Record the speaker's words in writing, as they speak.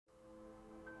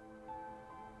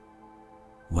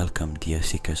Welcome, dear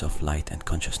seekers of light and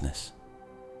consciousness.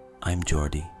 I'm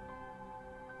Jordi,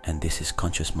 and this is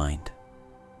Conscious Mind.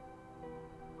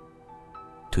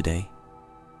 Today,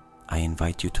 I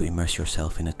invite you to immerse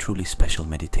yourself in a truly special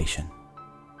meditation,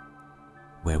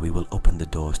 where we will open the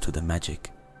doors to the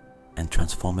magic and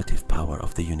transformative power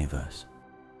of the universe.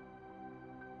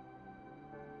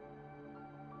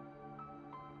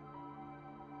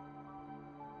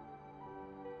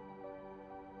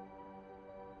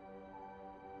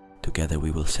 Together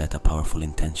we will set a powerful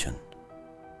intention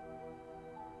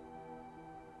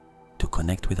to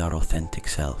connect with our authentic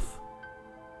self,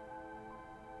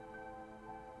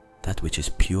 that which is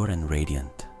pure and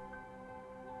radiant,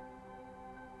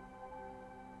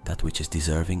 that which is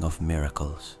deserving of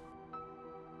miracles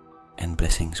and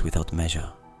blessings without measure.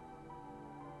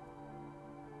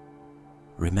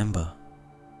 Remember,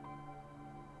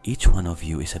 each one of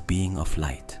you is a being of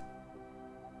light,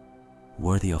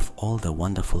 worthy of all the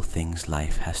wonderful things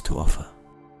life has to offer.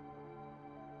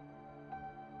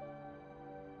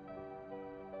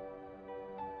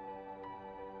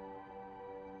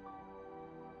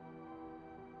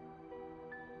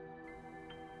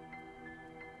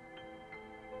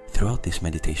 Throughout this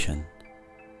meditation,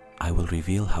 I will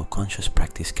reveal how conscious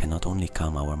practice can not only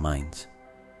calm our minds,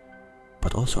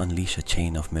 but also unleash a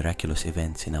chain of miraculous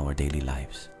events in our daily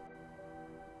lives.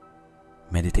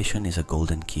 Meditation is a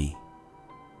golden key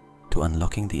to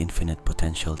unlocking the infinite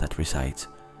potential that resides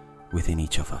within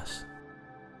each of us.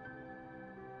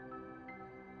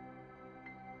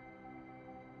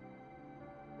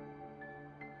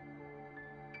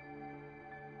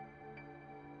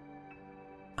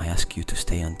 I ask you to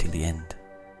stay until the end,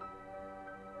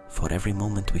 for every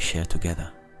moment we share together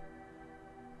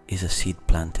is a seed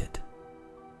planted,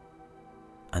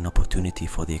 an opportunity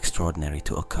for the extraordinary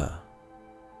to occur.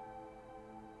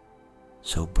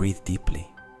 So breathe deeply,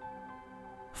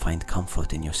 find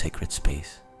comfort in your sacred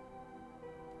space,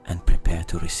 and prepare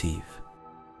to receive.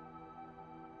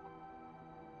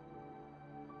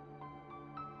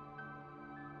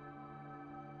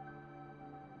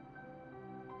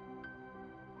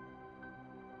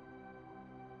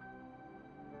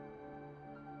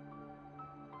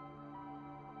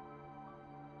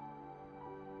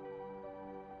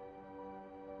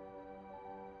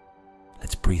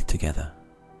 Let's breathe together.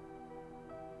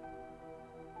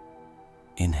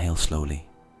 Inhale slowly,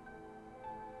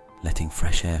 letting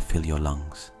fresh air fill your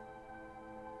lungs.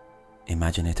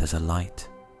 Imagine it as a light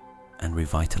and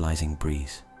revitalizing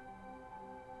breeze,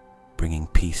 bringing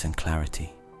peace and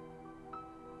clarity.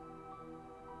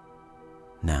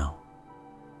 Now,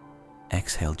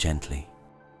 exhale gently,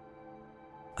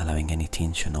 allowing any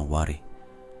tension or worry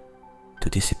to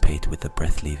dissipate with the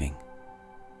breath leaving.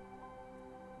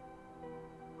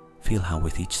 Feel how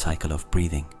with each cycle of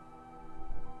breathing,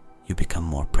 you become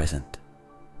more present,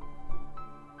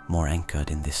 more anchored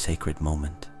in this sacred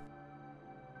moment.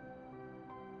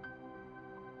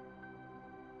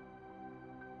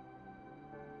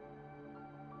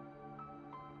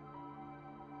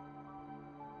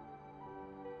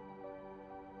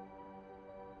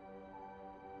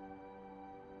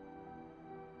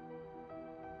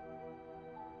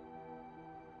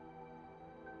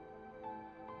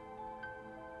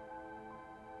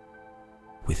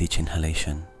 With each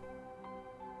inhalation,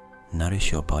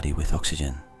 nourish your body with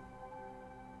oxygen,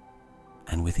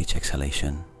 and with each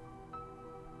exhalation,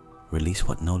 release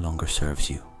what no longer serves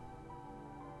you.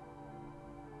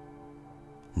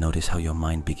 Notice how your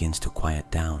mind begins to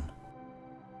quiet down,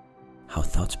 how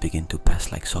thoughts begin to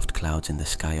pass like soft clouds in the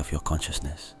sky of your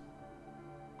consciousness.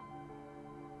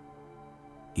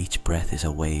 Each breath is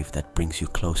a wave that brings you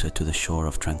closer to the shore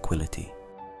of tranquility.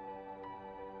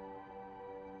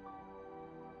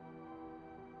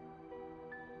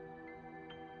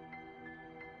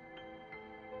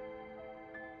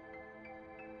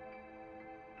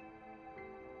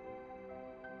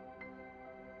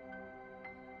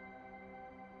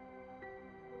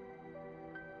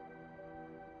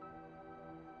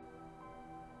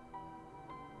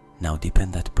 Now deepen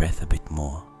that breath a bit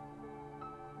more.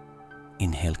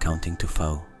 Inhale, counting to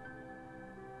 4.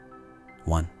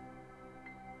 1,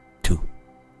 2,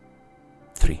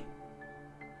 3,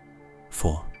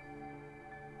 4.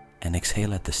 And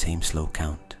exhale at the same slow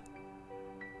count.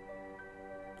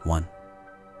 1,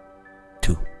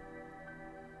 2,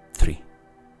 3,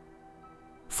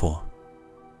 4.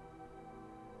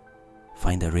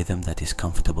 Find a rhythm that is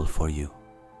comfortable for you,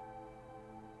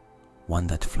 one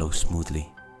that flows smoothly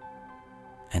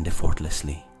and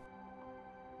effortlessly.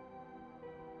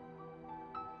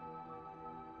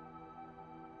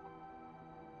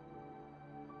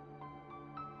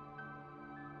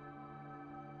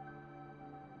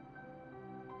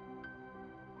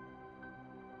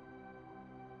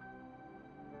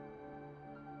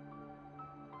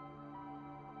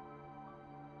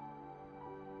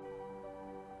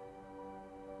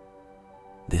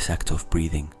 This act of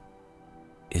breathing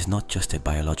is not just a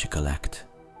biological act,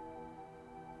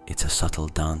 it's a subtle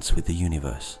dance with the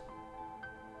universe.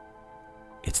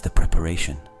 It's the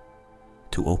preparation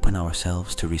to open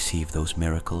ourselves to receive those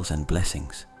miracles and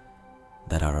blessings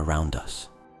that are around us,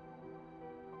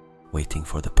 waiting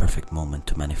for the perfect moment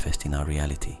to manifest in our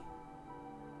reality.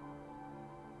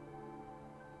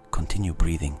 Continue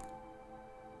breathing,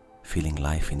 feeling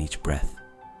life in each breath,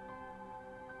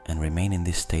 and remain in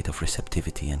this state of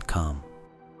receptivity and calm.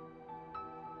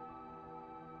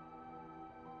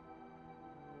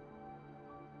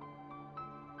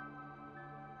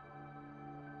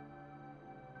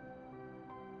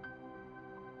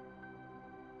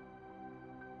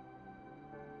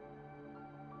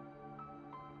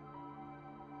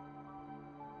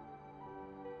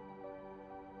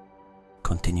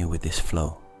 Continue with this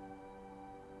flow,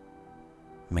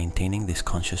 maintaining this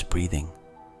conscious breathing,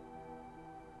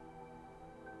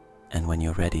 and when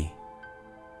you're ready,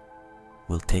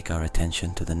 we'll take our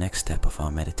attention to the next step of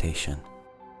our meditation.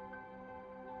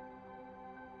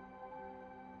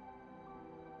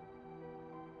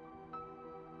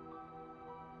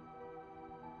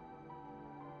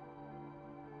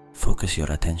 Focus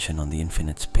your attention on the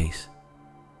infinite space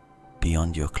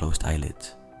beyond your closed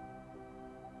eyelids.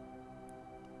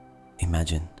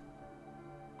 Imagine,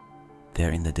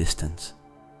 there in the distance,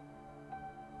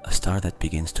 a star that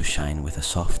begins to shine with a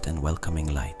soft and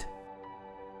welcoming light.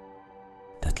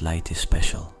 That light is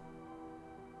special,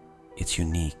 it's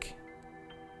unique,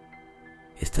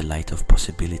 it's the light of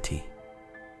possibility,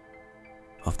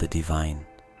 of the divine,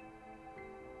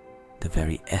 the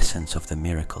very essence of the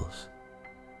miracles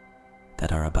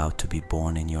that are about to be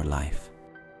born in your life.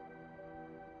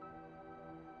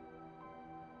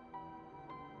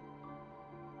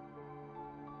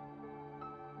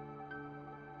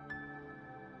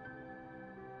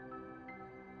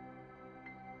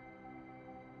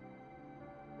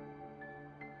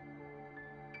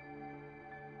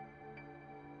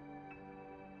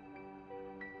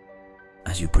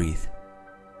 As you breathe,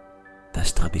 the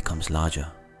star becomes larger,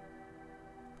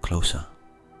 closer,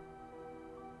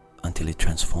 until it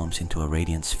transforms into a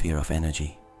radiant sphere of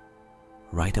energy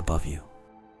right above you.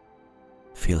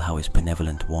 Feel how its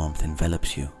benevolent warmth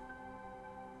envelops you,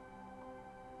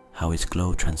 how its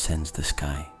glow transcends the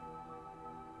sky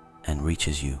and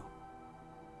reaches you,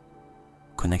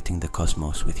 connecting the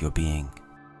cosmos with your being.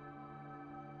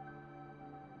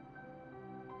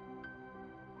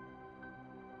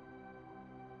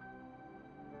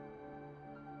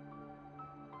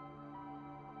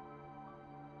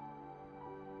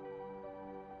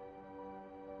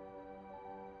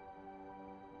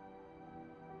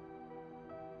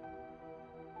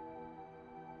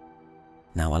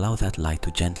 Now allow that light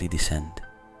to gently descend,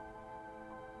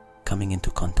 coming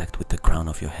into contact with the crown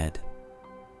of your head.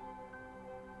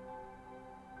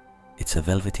 It's a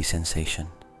velvety sensation,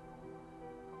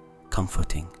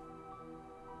 comforting,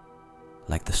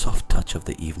 like the soft touch of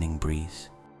the evening breeze.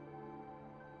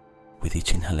 With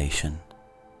each inhalation,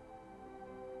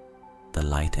 the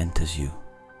light enters you,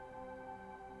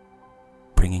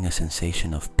 bringing a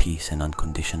sensation of peace and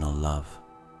unconditional love.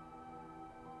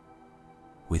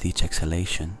 With each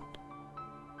exhalation,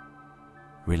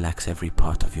 relax every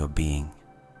part of your being,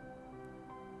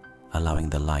 allowing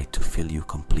the light to fill you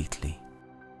completely.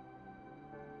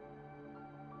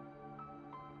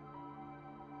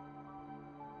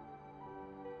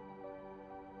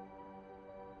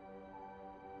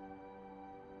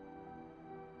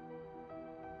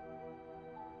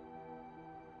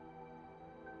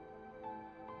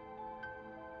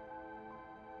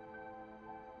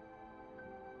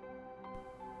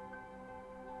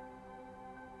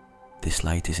 This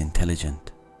light is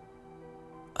intelligent,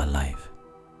 alive.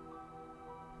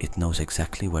 It knows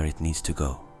exactly where it needs to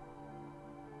go.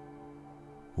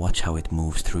 Watch how it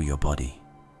moves through your body,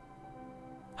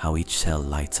 how each cell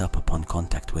lights up upon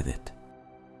contact with it.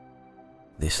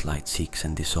 This light seeks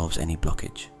and dissolves any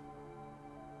blockage,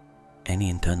 any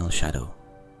internal shadow,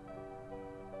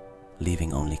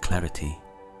 leaving only clarity,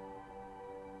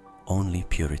 only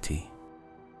purity.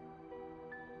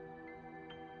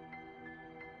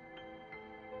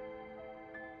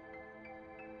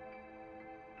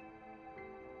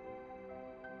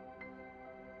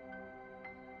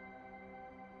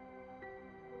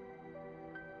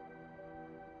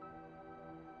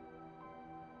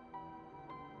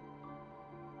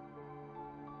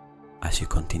 As you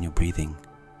continue breathing,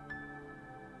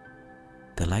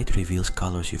 the light reveals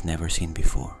colors you've never seen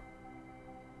before,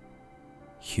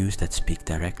 hues that speak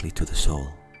directly to the soul.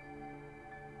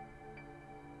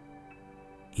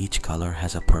 Each color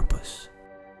has a purpose: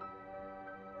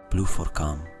 blue for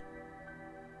calm,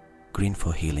 green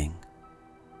for healing,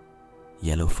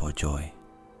 yellow for joy,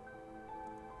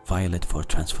 violet for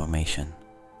transformation.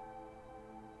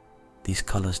 These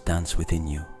colors dance within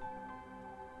you,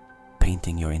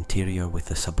 painting your interior with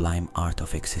the sublime art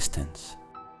of existence.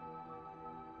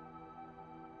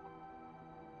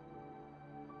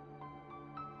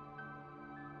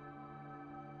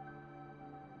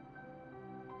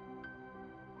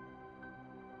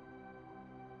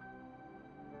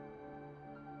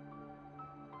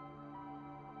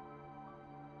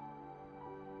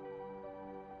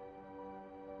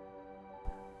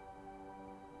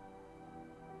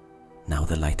 Now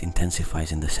the light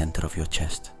intensifies in the center of your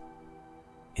chest,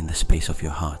 in the space of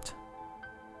your heart.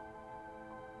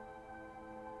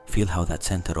 Feel how that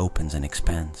center opens and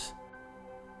expands,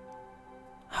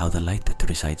 how the light that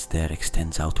resides there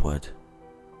extends outward,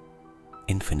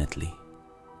 infinitely,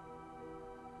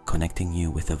 connecting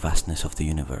you with the vastness of the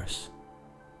universe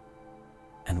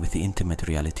and with the intimate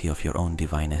reality of your own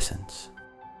divine essence.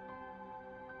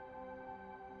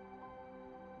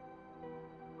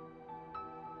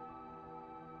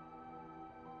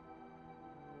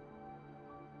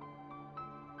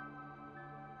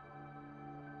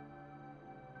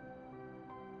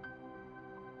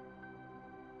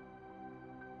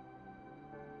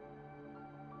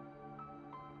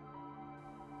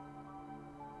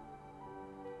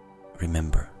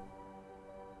 Remember,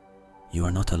 you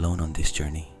are not alone on this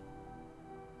journey.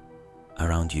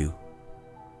 Around you,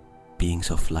 beings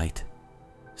of light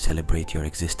celebrate your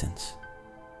existence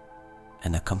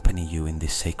and accompany you in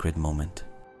this sacred moment.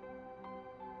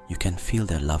 You can feel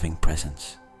their loving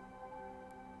presence,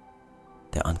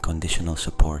 their unconditional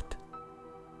support,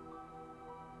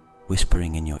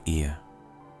 whispering in your ear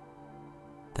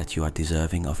that you are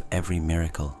deserving of every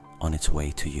miracle on its way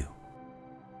to you.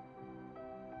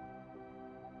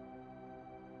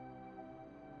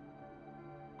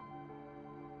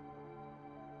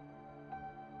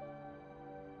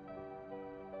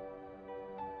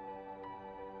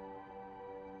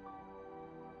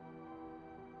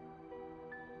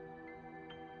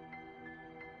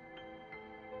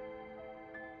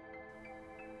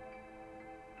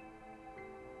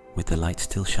 With the light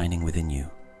still shining within you,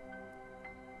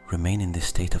 remain in this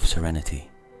state of serenity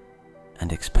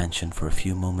and expansion for a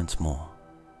few moments more,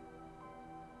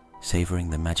 savoring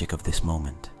the magic of this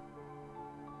moment,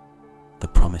 the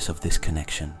promise of this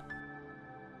connection.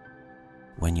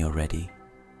 When you're ready,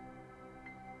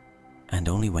 and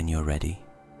only when you're ready,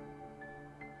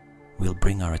 we'll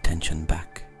bring our attention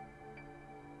back,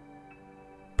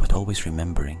 but always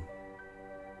remembering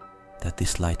that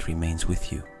this light remains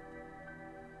with you,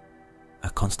 a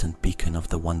constant beacon of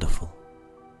the wonderful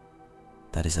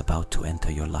that is about to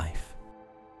enter your life.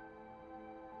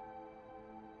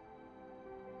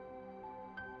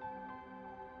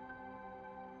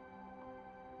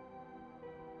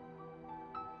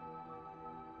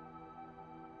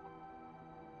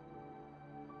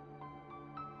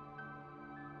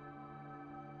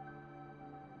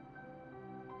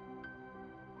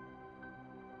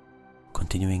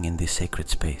 Continuing in this sacred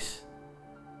space,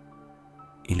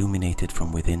 illuminated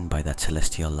from within by that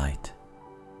celestial light,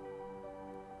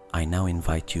 I now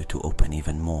invite you to open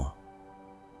even more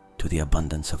to the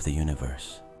abundance of the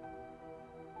universe.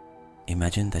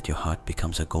 Imagine that your heart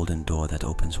becomes a golden door that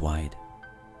opens wide,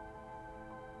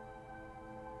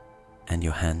 and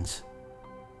your hands,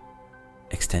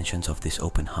 extensions of this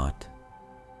open heart,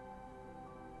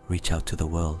 reach out to the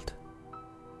world,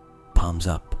 palms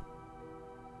up,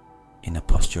 in a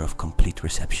posture of complete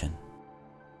reception.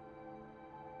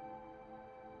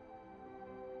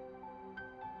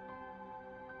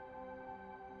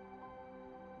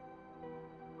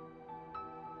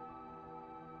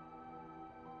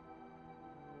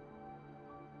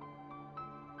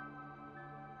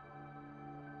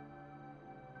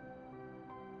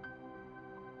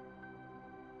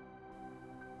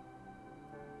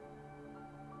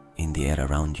 In the air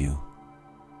around you,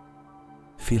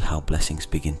 feel how blessings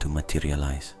begin to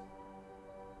materialize,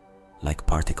 like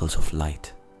particles of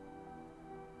light,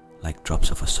 like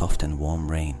drops of a soft and warm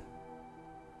rain.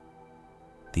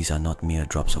 These are not mere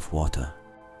drops of water.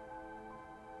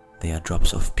 They are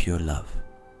drops of pure love,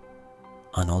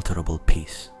 unalterable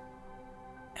peace,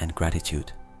 and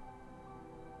gratitude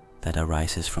that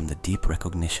arises from the deep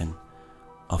recognition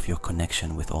of your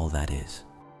connection with all that is.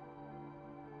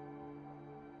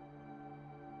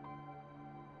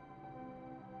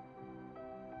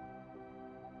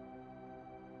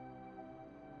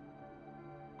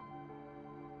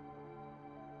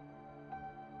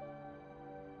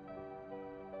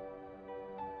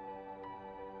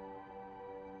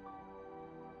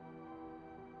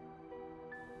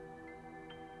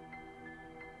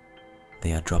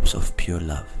 They are drops of pure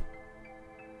love,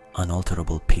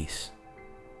 unalterable peace,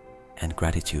 and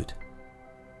gratitude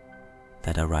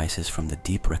that arises from the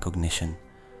deep recognition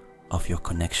of your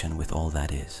connection with all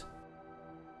that is,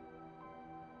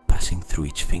 passing through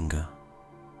each finger,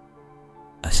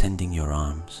 ascending your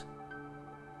arms,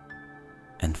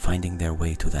 and finding their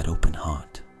way to that open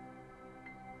heart.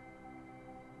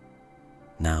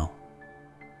 Now,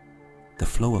 the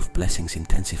flow of blessings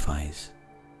intensifies.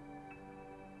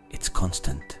 It's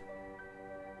constant,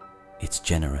 it's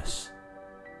generous,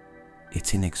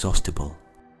 it's inexhaustible.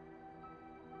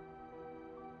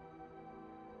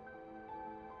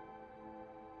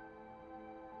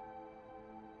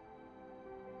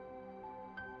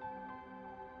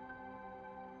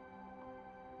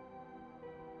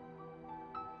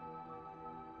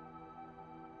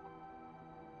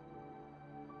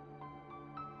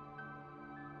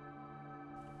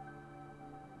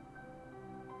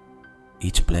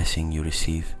 Each blessing you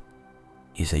receive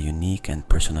is a unique and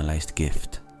personalized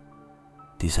gift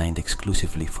designed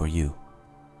exclusively for you.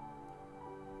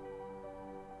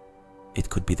 It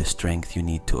could be the strength you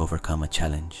need to overcome a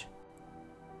challenge,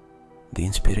 the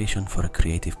inspiration for a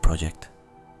creative project,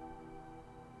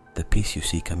 the peace you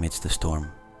seek amidst the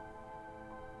storm,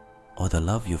 or the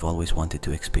love you've always wanted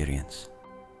to experience.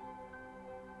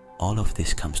 All of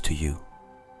this comes to you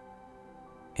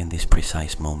in this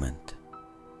precise moment,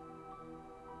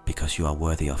 because you are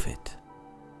worthy of it,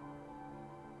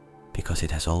 because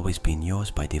it has always been yours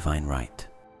by divine right.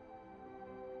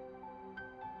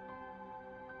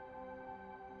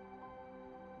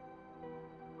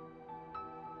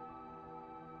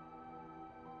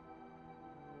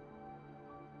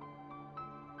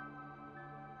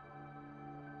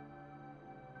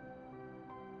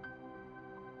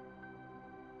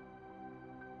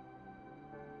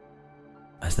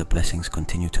 As the blessings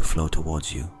continue to flow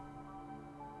towards you,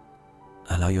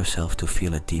 allow yourself to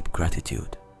feel a deep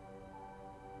gratitude,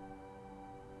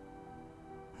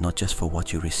 not just for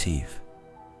what you receive,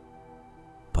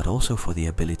 but also for the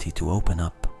ability to open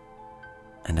up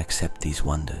and accept these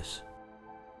wonders.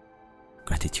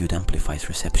 Gratitude amplifies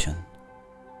reception.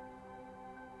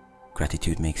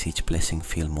 Gratitude makes each blessing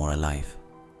feel more alive,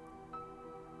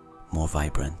 more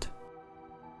vibrant.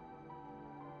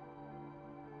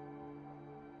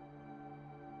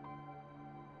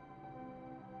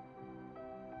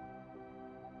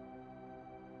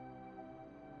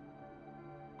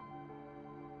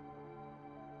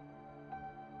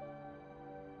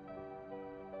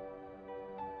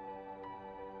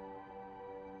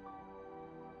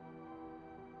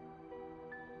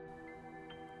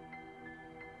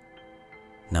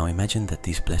 Now imagine that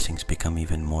these blessings become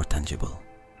even more tangible.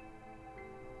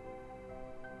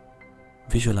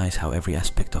 Visualize how every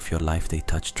aspect of your life they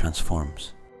touch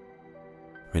transforms.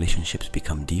 Relationships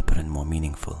become deeper and more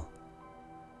meaningful.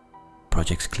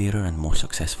 Projects clearer and more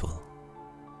successful.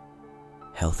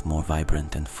 Health more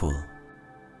vibrant and full.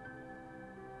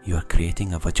 You are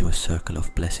creating a virtuous circle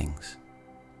of blessings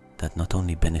that not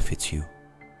only benefits you,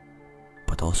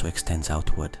 but also extends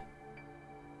outward,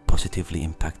 positively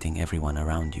impacting everyone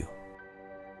around you.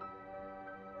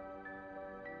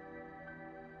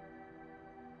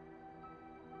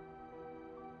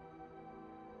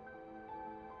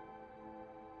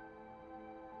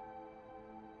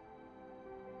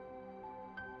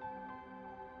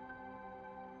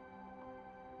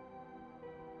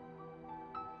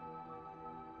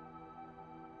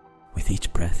 With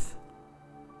each breath,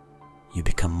 you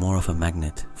become more of a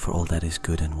magnet for all that is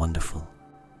good and wonderful.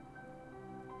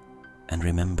 And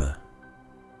remember,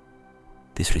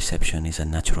 this reception is a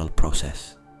natural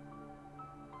process,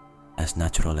 as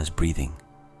natural as breathing,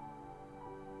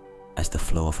 as the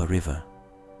flow of a river,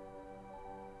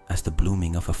 as the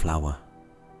blooming of a flower.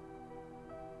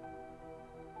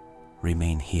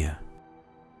 Remain here,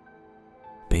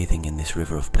 bathing in this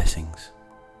river of blessings,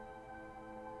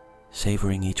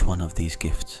 savoring each one of these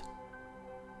gifts,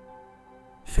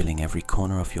 filling every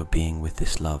corner of your being with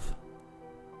this love,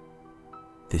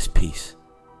 this peace,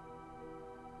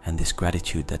 and this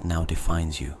gratitude that now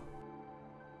defines you.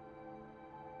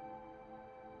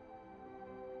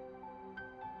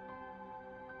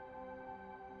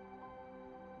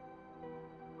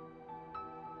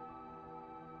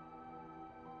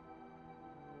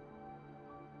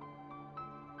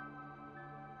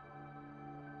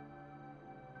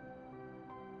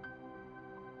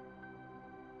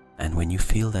 And when you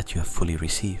feel that you have fully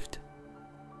received,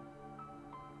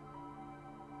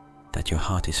 that your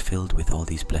heart is filled with all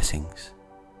these blessings,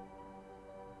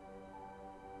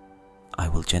 I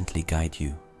will gently guide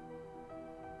you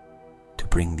to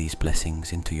bring these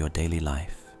blessings into your daily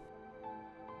life,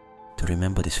 to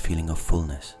remember this feeling of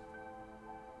fullness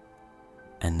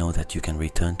and know that you can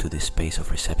return to this space of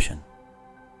reception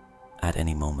at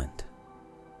any moment.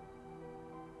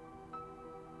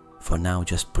 For now,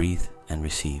 just breathe and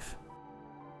receive.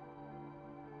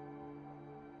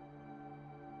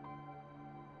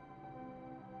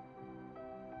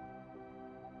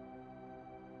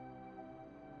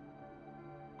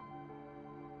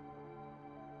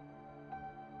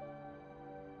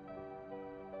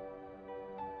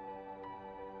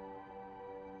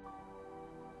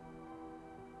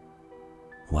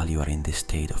 While you are in this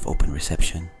state of open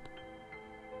reception,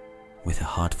 with a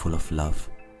heart full of love,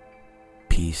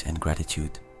 peace and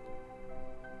gratitude,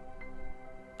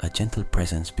 a gentle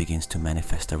presence begins to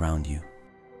manifest around you.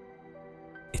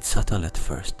 It's subtle at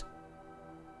first,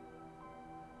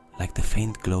 like the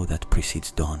faint glow that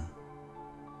precedes dawn.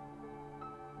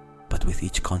 But with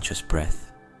each conscious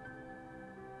breath,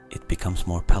 it becomes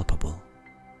more palpable,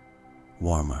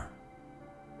 warmer,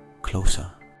 closer.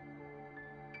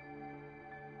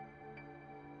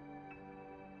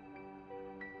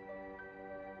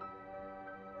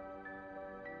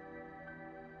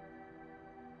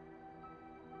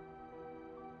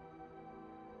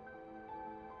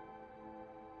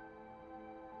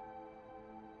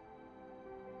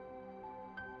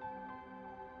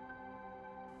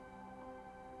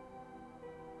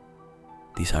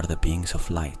 These are the beings of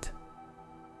light,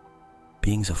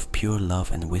 beings of pure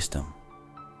love and wisdom,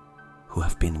 who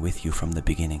have been with you from the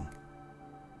beginning.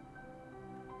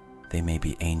 They may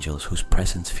be angels whose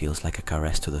presence feels like a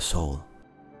caress to the soul,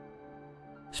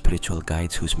 spiritual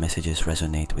guides whose messages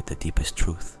resonate with the deepest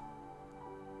truth,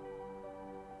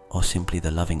 or simply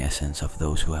the loving essence of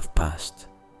those who have passed,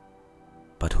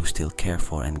 but who still care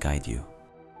for and guide you.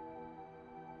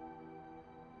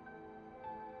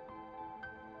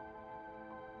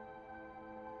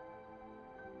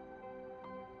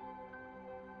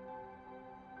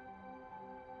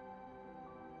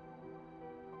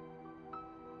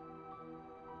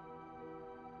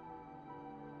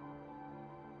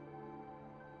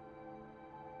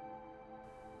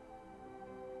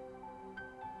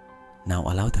 Now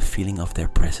allow the feeling of their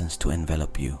presence to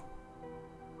envelop you.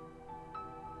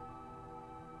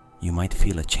 You might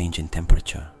feel a change in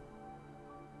temperature,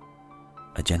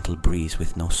 a gentle breeze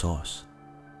with no source,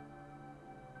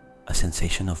 a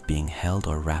sensation of being held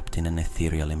or wrapped in an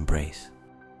ethereal embrace.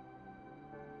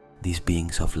 These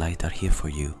beings of light are here for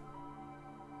you,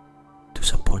 to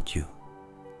support you,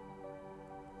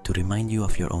 to remind you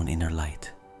of your own inner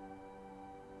light,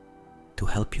 to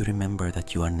help you remember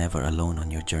that you are never alone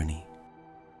on your journey.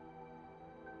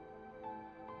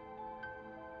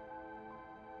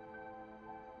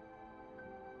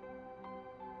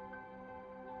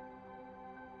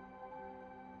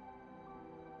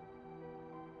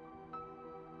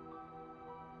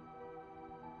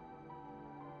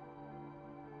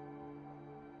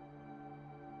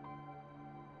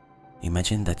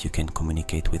 Imagine that you can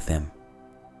communicate with them.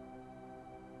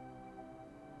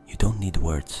 You don't need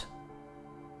words.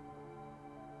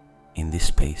 In this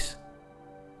space,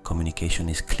 communication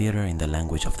is clearer in the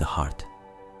language of the heart,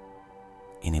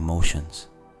 in emotions,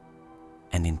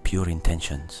 and in pure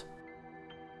intentions.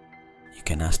 You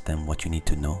can ask them what you need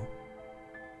to know,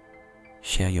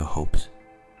 share your hopes,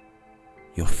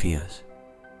 your fears,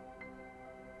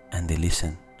 and they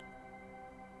listen,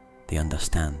 they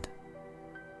understand.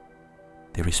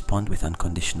 They respond with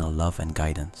unconditional love and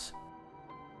guidance.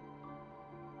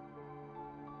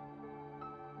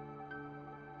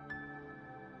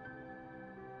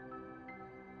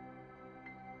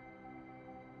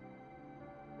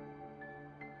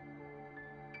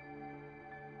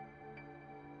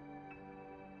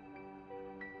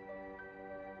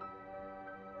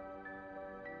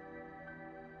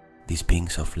 These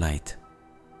beings of light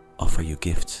offer you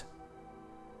gifts,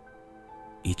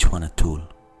 each one a tool,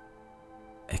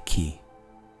 a key,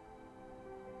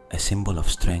 a symbol of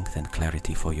strength and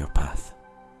clarity for your path.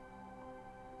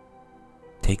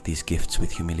 Take these gifts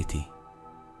with humility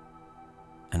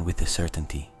and with the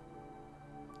certainty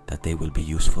that they will be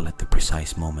useful at the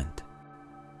precise moment.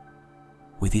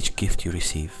 With each gift you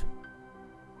receive,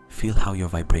 feel how your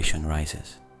vibration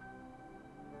rises,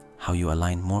 how you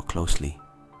align more closely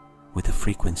with the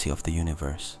frequency of the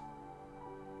universe,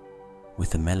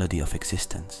 with the melody of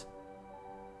existence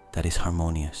that is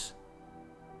harmonious,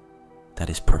 that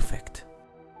is perfect.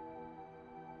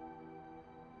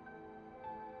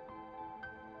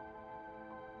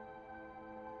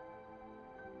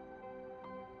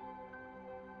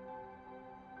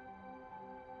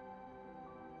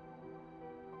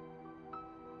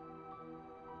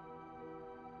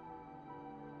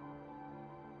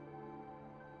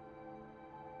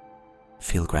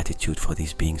 Feel gratitude for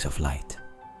these beings of light,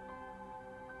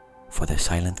 for their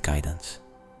silent guidance,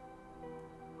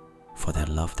 for their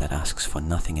love that asks for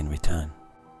nothing in return.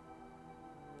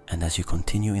 And as you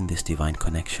continue in this divine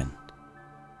connection,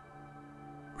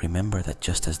 remember that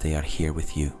just as they are here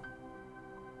with you,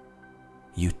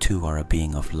 you too are a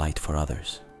being of light for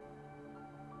others.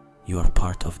 You are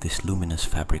part of this luminous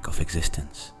fabric of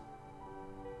existence,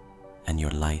 and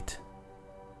your light,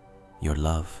 your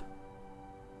love,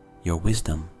 your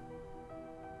wisdom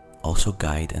also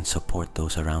guide and support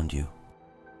those around you.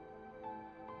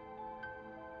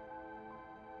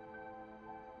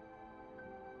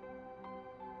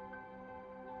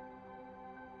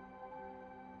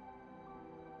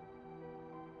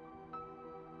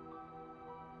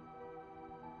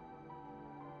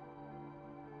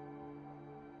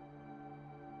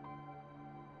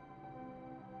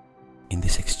 In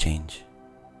this exchange,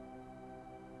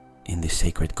 in this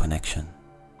sacred connection,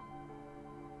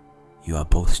 you are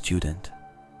both student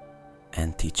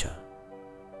and teacher,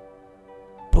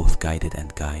 both guided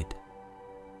and guide.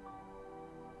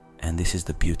 And this is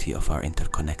the beauty of our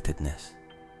interconnectedness.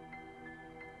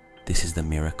 This is the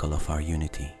miracle of our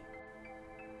unity.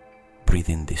 Breathe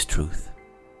in this truth,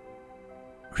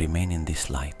 remain in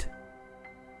this light,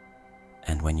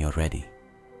 and when you're ready,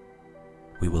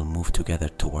 we will move together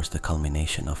towards the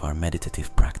culmination of our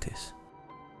meditative practice.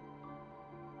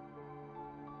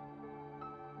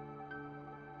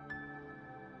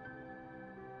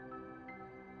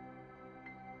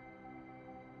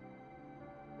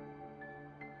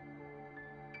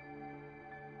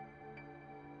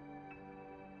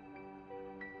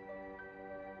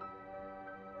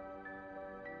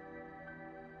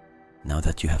 Now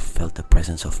that you have felt the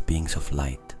presence of beings of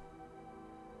light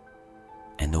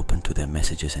and open to their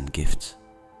messages and gifts,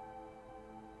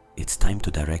 it's time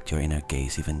to direct your inner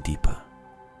gaze even deeper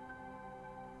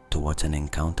towards an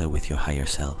encounter with your higher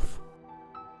self.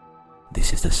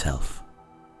 This is the self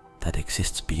that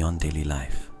exists beyond daily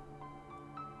life,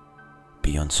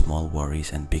 beyond small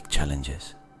worries and big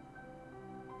challenges.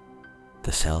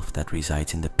 The self that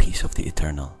resides in the peace of the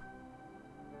eternal,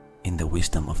 in the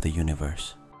wisdom of the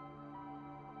universe.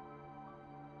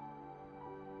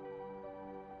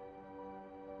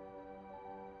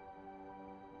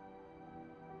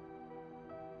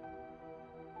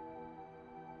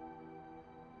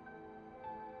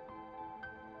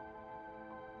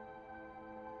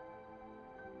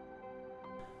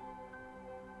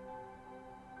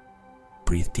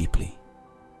 Breathe deeply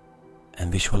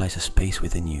and visualize a space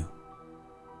within you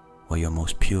where your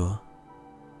most pure,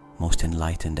 most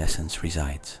enlightened essence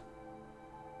resides.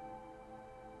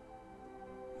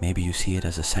 Maybe you see it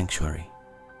as a sanctuary,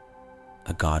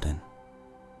 a garden,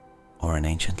 or an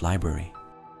ancient library,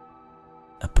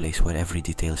 a place where every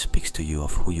detail speaks to you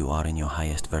of who you are in your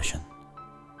highest version.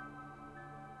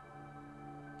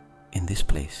 In this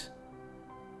place,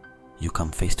 you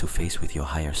come face to face with your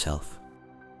higher self.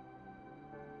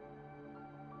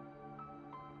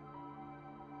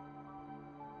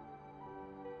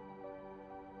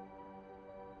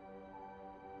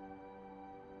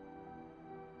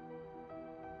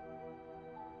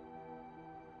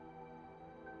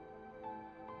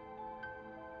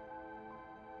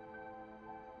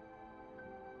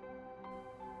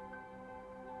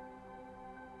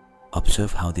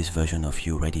 Observe how this version of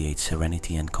you radiates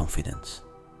serenity and confidence.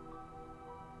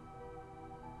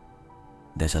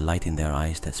 There's a light in their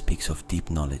eyes that speaks of deep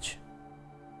knowledge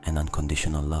and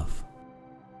unconditional love.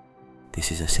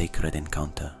 This is a sacred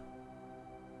encounter,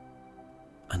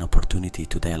 an opportunity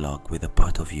to dialogue with a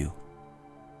part of you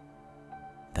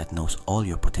that knows all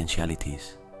your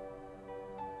potentialities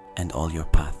and all your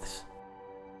paths.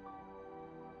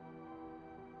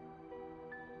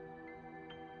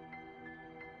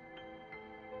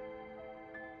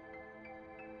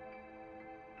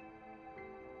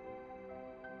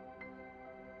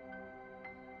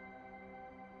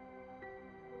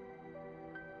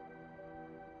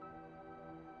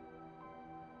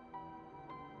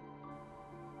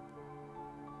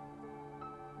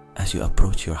 As you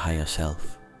approach your higher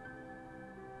self,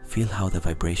 feel how the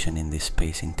vibration in this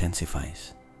space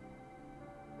intensifies.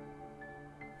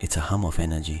 It's a hum of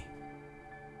energy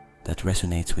that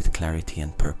resonates with clarity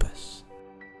and purpose.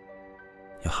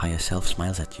 Your higher self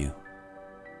smiles at you,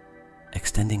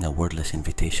 extending a wordless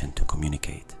invitation to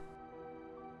communicate.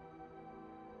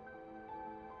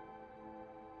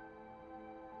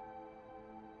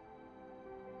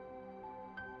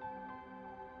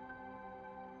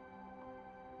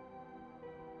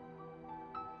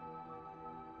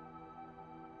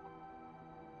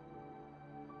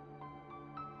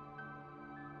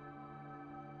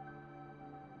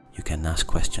 You can ask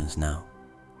questions now.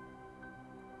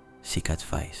 seek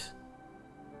advice,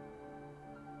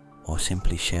 or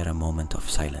simply share a moment of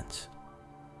silence.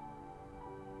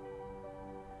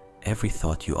 Every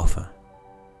thought you offer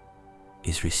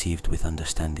is received with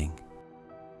understanding,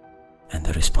 and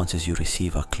the responses you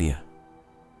receive are clear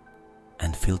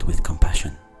and filled with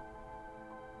compassion.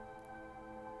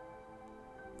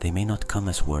 They may not come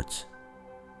as words,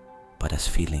 but as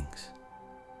feelings,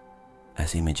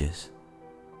 as images,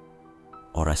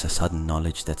 or as a sudden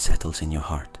knowledge that settles in your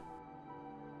heart.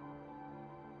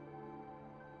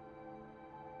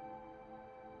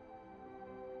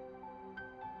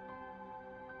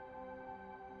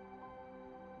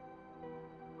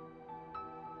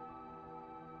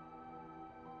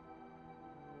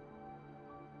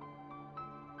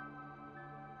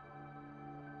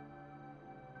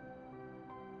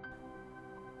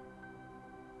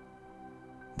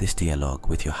 This dialogue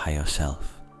with your higher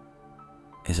self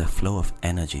is a flow of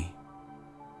energy,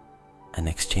 an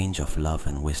exchange of love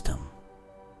and wisdom.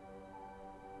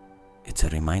 It's a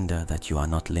reminder that you are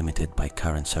not limited by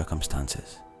current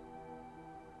circumstances,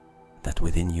 that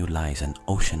within you lies an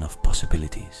ocean of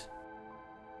possibilities.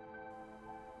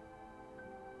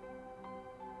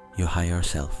 Your higher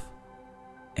self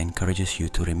encourages you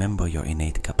to remember your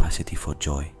innate capacity for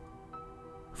joy,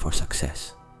 for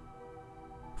success,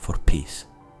 for peace,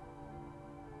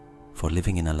 for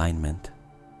living in alignment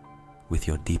with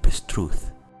your deepest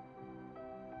truth.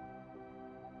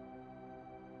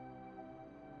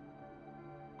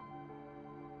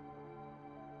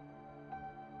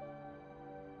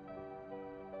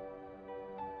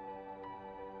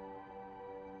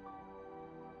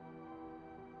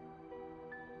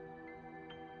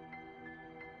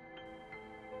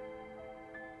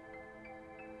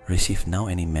 Receive now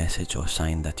any message or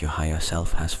sign that your higher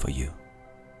self has for you.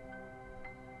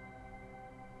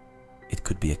 It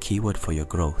could be a keyword for your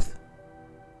growth,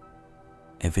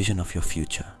 a vision of your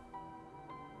future,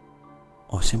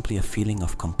 or simply a feeling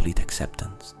of complete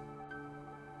acceptance.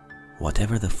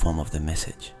 Whatever the form of the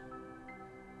message,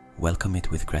 welcome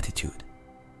it with gratitude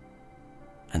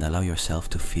and allow yourself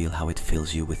to feel how it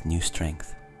fills you with new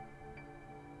strength,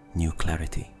 new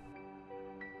clarity.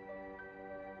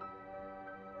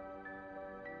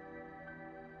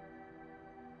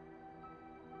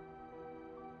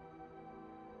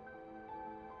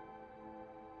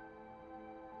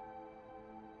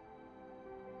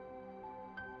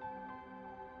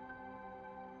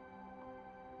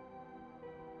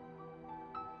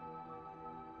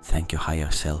 Thank your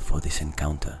higher self for this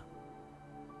encounter,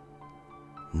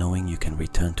 knowing you can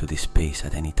return to this space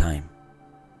at any time.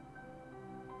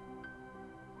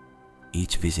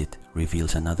 Each visit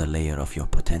reveals another layer of your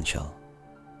potential.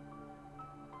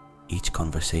 Each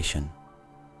conversation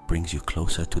brings you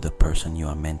closer to the person you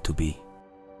are meant to be.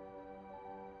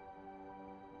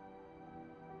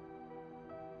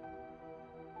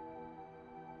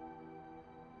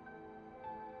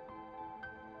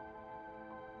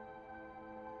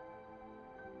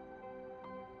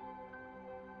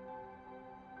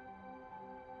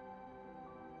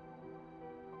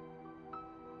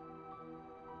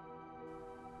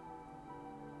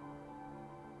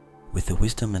 With the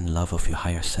wisdom and love of your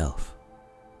higher self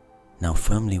now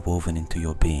firmly woven into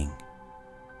your being,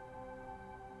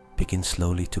 begin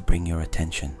slowly to bring your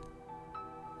attention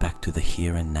back to the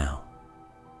here and now,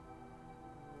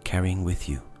 carrying with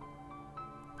you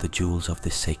the jewels of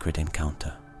this sacred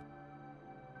encounter.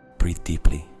 Breathe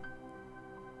deeply,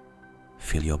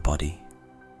 feel your body,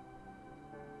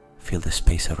 feel the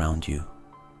space around you,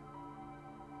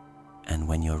 and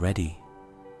when you're ready,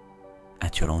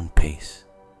 at your own pace,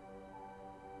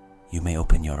 you may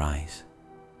open your eyes.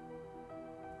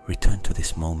 Return to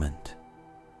this moment,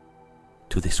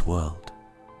 to this world,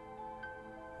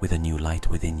 with a new light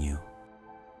within you.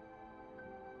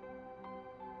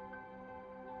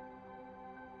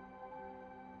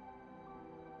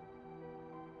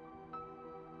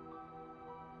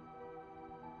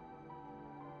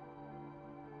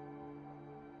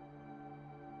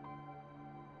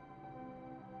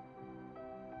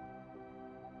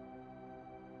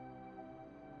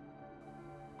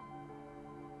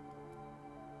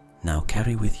 Now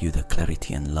carry with you the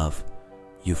clarity and love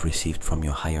you've received from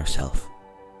your higher self,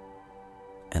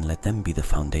 and let them be the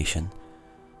foundation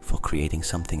for creating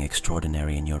something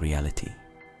extraordinary in your reality.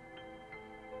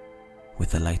 With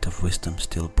the light of wisdom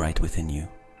still bright within you,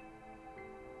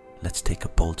 let's take a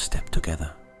bold step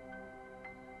together.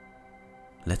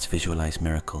 Let's visualize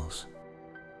miracles.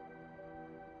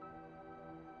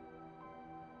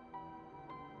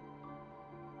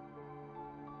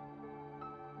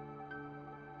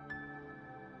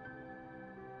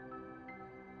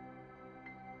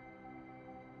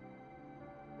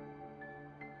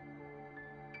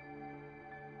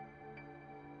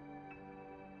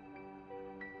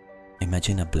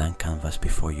 Imagine a blank canvas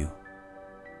before you,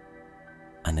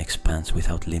 an expanse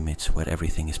without limits where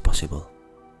everything is possible,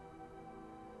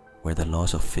 where the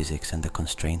laws of physics and the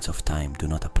constraints of time do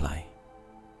not apply.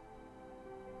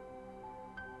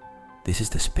 This is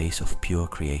the space of pure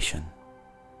creation,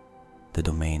 the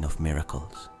domain of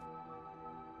miracles.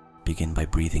 Begin by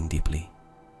breathing deeply,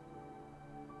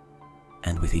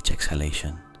 and with each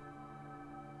exhalation,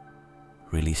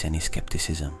 release any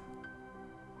skepticism,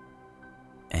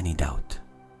 any doubt.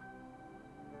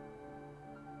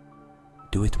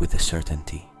 Do it with the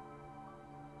certainty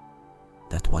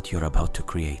that what you're about to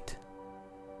create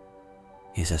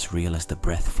is as real as the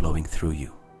breath flowing through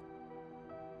you.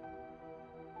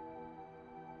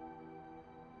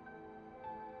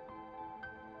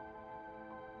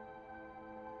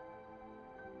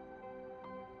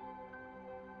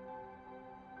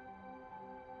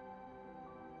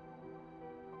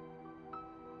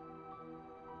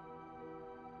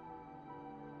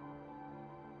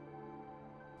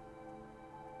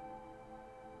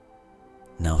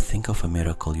 Now think of a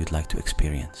miracle you'd like to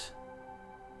experience.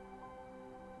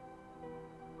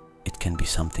 It can be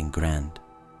something grand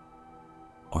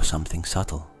or something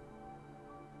subtle,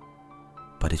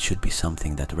 but it should be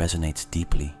something that resonates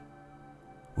deeply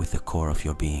with the core of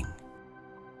your being.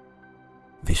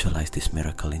 Visualize this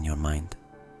miracle in your mind,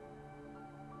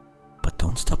 but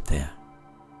don't stop there.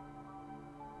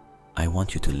 I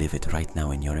want you to live it right now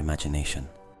in your imagination.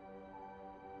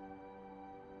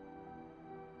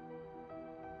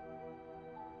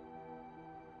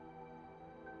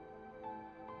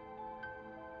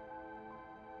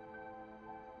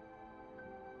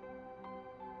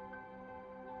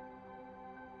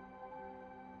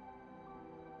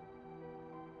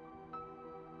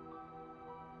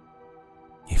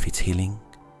 If it's healing,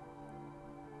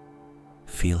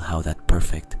 feel how that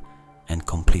perfect and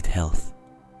complete health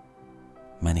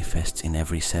manifests in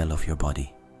every cell of your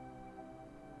body.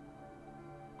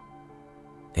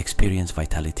 Experience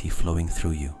vitality flowing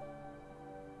through you,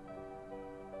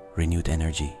 renewed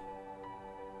energy,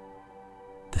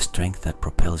 the strength that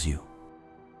propels you.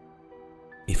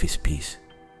 If it's peace,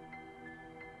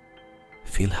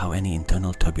 feel how any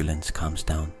internal turbulence calms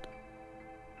down,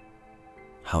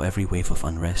 how every wave of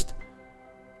unrest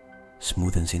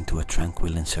smoothens into a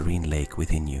tranquil and serene lake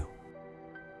within you.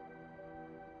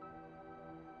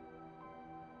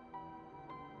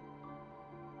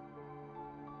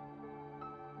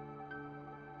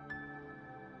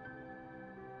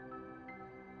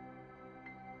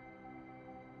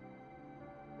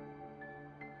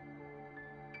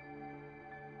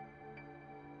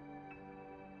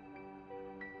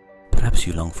 Perhaps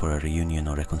you long for a reunion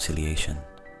or reconciliation.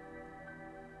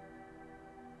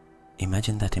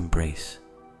 Imagine that embrace,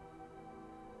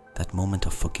 that moment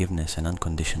of forgiveness and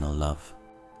unconditional love.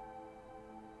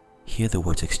 Hear the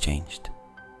words exchanged,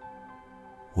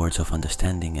 words of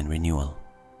understanding and renewal.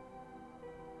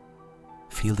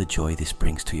 Feel the joy this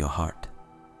brings to your heart,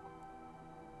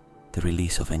 the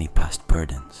release of any past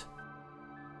burdens.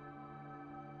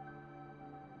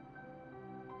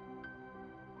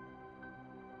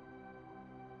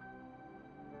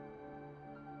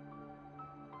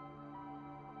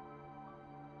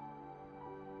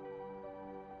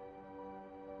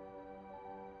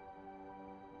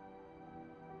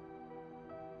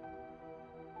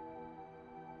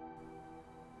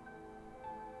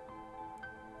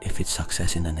 If it's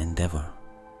success in an endeavor,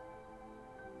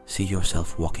 see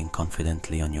yourself walking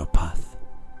confidently on your path,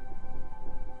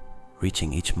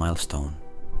 reaching each milestone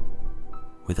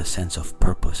with a sense of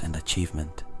purpose and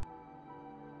achievement.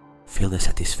 Feel the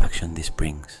satisfaction this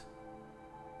brings,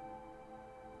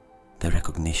 the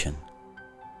recognition,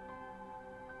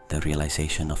 the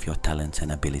realization of your talents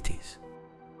and abilities.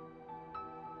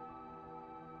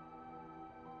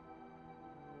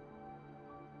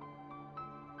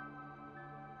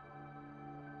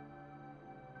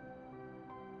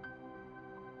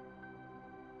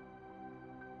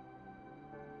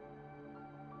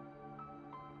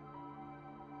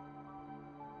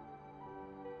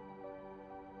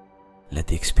 Let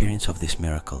the experience of this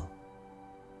miracle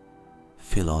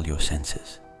fill all your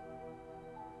senses.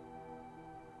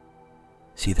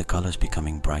 See the colors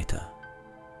becoming brighter.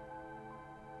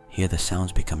 Hear the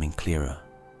sounds becoming clearer.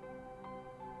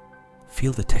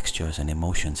 Feel the textures and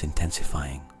emotions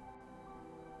intensifying.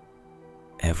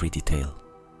 Every detail,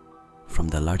 from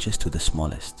the largest to the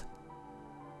smallest,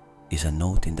 is a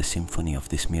note in the symphony of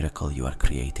this miracle you are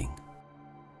creating.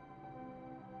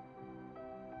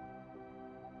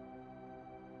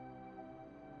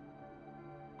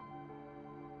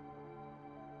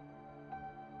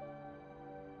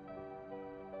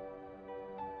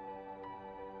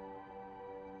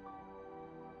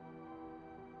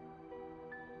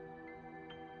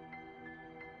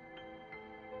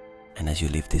 And as you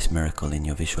live this miracle in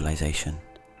your visualization,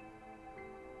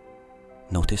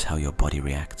 notice how your body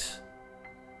reacts,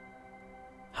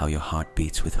 how your heart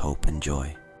beats with hope and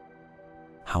joy,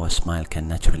 how a smile can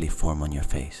naturally form on your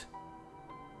face.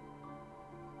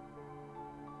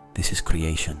 This is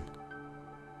creation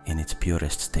in its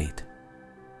purest state.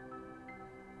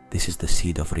 This is the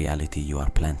seed of reality you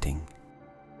are planting.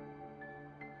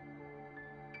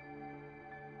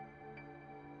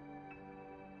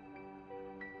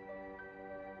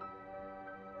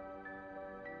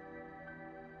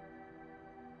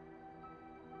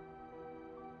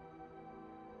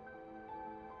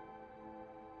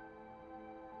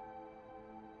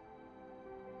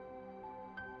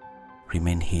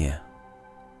 Remain here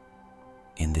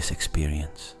in this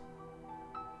experience,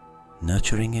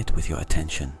 nurturing it with your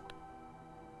attention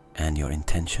and your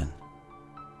intention.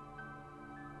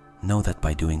 Know that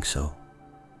by doing so,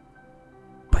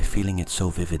 by feeling it so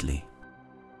vividly,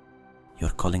 you're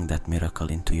calling that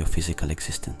miracle into your physical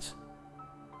existence.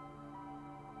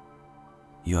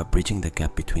 You are bridging the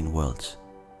gap between worlds,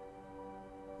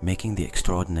 making the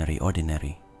extraordinary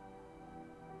ordinary,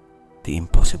 the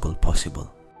impossible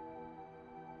possible.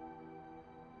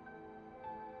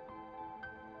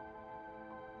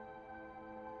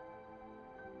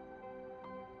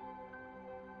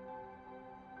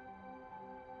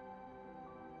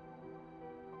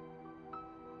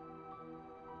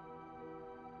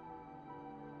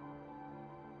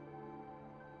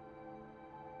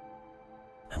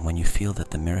 And when you feel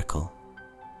that the miracle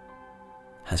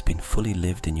has been fully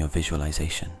lived in your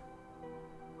visualization,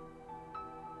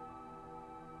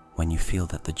 when you feel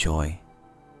that the joy,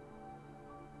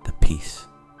 the peace,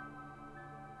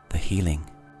 the healing,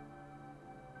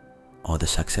 or the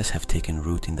success have taken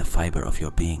root in the fiber of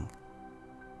your being,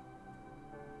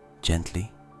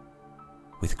 gently,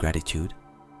 with gratitude,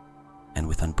 and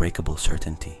with unbreakable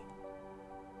certainty,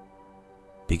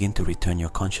 begin to return your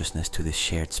consciousness to this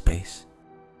shared space,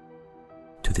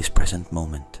 to this present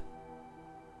moment,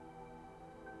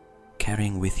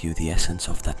 carrying with you the essence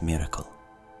of that miracle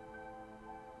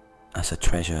as a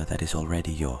treasure that is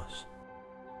already yours.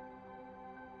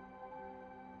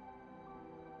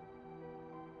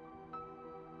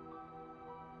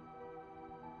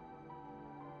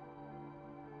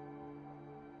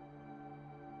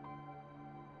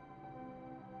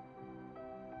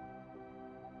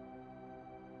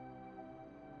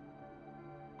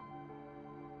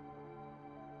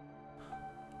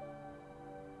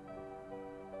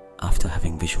 After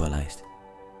having visualized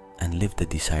and lived the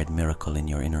desired miracle in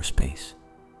your inner space,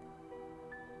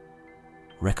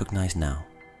 recognize now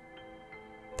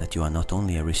that you are not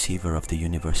only a receiver of the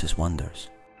universe's wonders,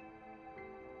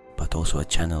 but also a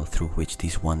channel through which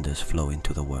these wonders flow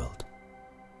into the world.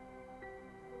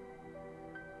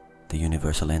 The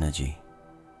universal energy,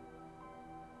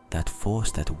 that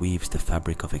force that weaves the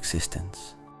fabric of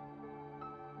existence,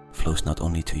 flows not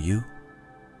only to you,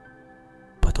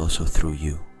 but also through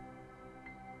you.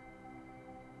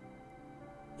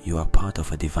 You are part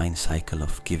of a divine cycle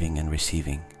of giving and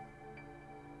receiving,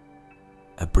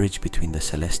 a bridge between the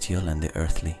celestial and the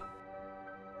earthly.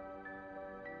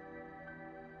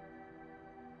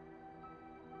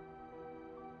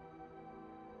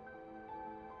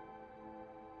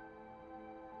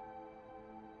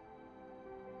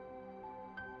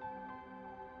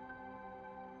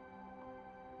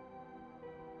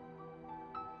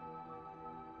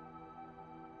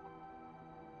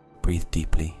 Breathe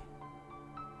deeply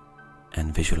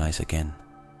and visualize again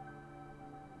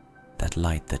that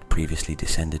light that previously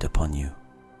descended upon you,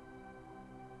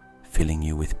 filling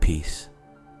you with peace,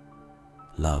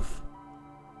 love,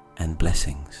 and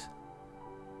blessings.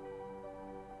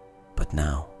 But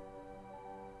now,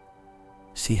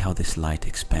 see how this light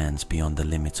expands beyond the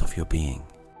limits of your being.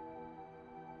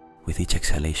 With each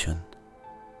exhalation,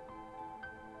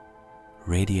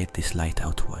 radiate this light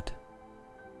outward,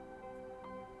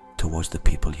 towards the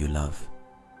people you love,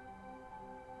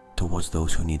 towards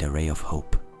those who need a ray of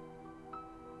hope,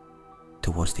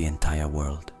 towards the entire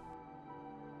world.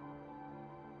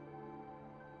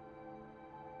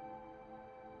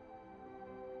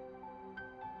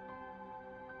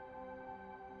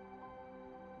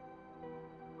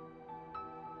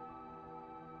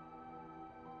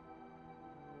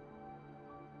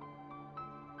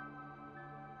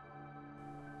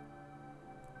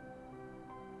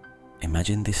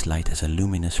 Imagine this light as a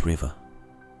luminous river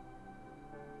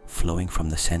flowing from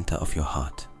the center of your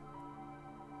heart.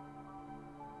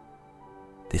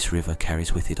 This river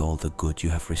carries with it all the good you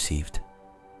have received: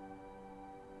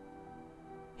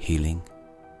 healing,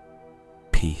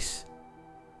 peace,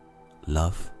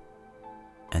 love,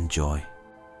 and joy.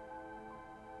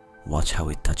 Watch how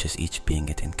it touches each being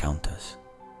it encounters,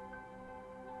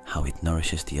 how it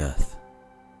nourishes the earth,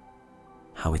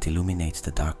 how it illuminates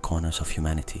the dark corners of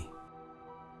humanity.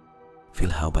 Feel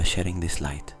how by sharing this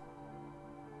light,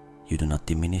 you do not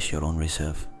diminish your own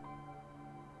reserve,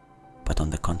 but on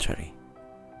the contrary,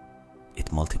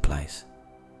 it multiplies,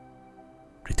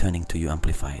 returning to you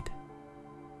amplified,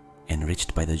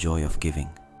 enriched by the joy of giving.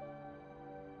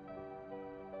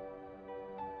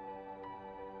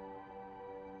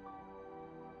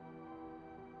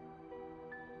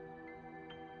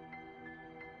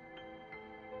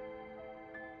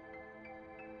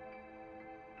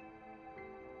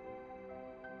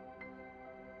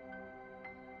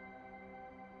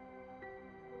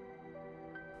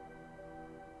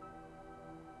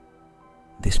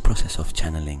 This process of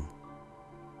channeling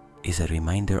is a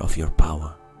reminder of your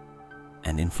power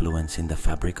and influence in the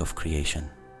fabric of creation.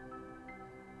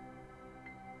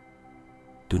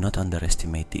 Do not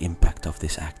underestimate the impact of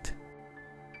this act.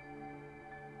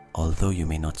 Although you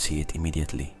may not see it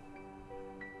immediately,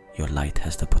 your light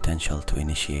has the potential to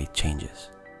initiate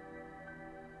changes,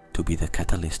 to be the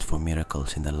catalyst for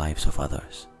miracles in the lives of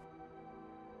others.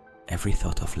 Every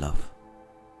thought of love,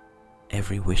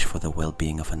 every wish for the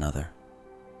well-being of another,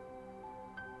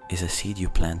 is a seed you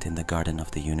plant in the garden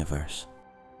of the universe.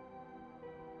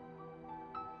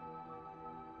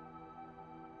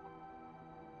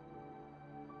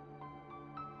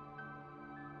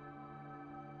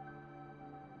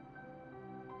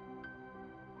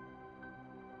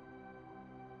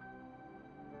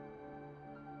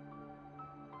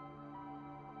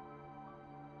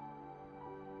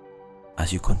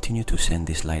 As you continue to send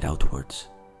this light outwards,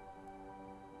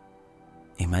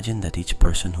 imagine that each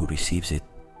person who receives it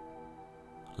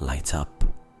lights up,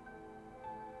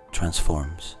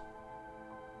 transforms.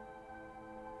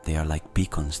 They are like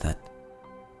beacons that,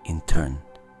 in turn,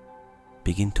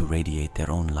 begin to radiate their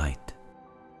own light.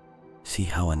 See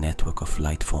how a network of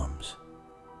light forms,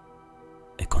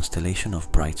 a constellation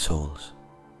of bright souls,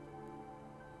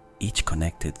 each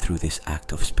connected through this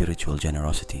act of spiritual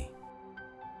generosity.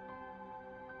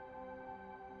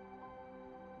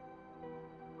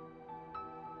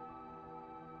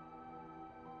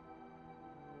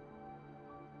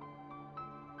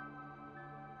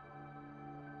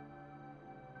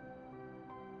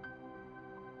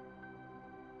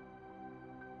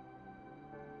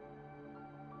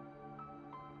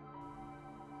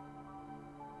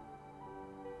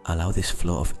 Allow this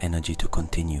flow of energy to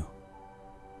continue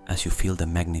as you feel the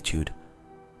magnitude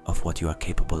of what you are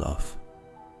capable of.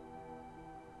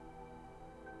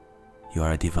 You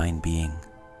are a divine being,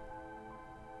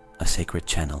 a sacred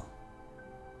channel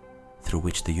through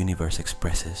which the universe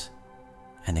expresses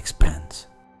and expands.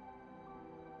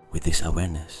 With this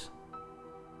awareness,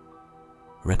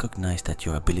 recognize that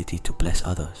your ability to bless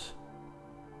others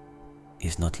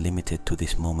is not limited to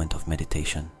this moment of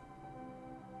meditation,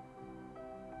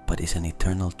 but is an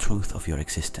eternal truth of your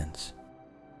existence.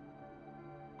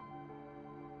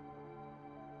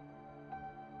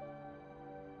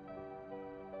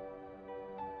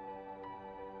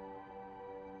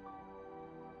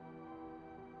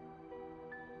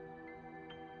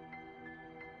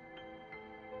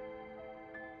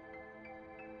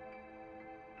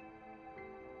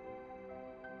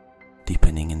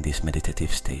 Deepening in this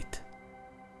meditative state,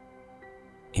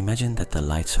 imagine that the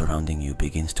light surrounding you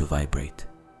begins to vibrate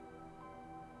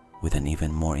with an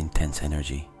even more intense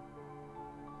energy.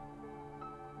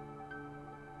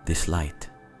 This light,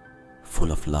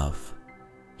 full of love,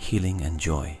 healing and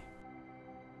joy,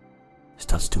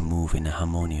 starts to move in a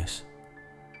harmonious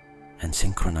and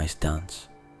synchronized dance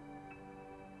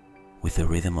with the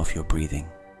rhythm of your breathing,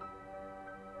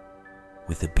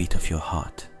 with the beat of your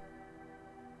heart,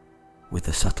 with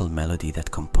the subtle melody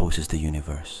that composes the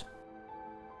universe.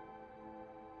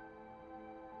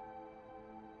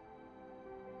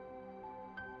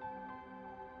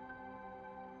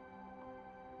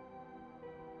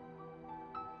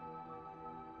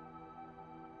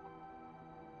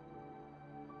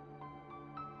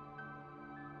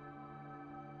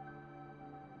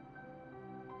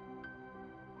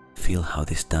 Feel how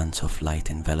this dance of light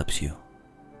envelops you,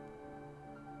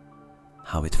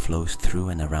 how it flows through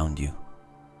and around you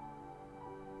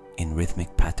in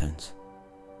rhythmic patterns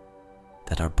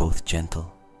that are both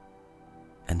gentle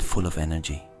and full of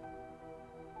energy.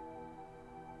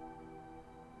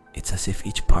 It's as if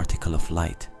each particle of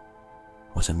light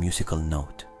was a musical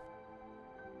note,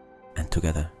 and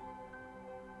together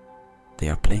they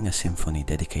are playing a symphony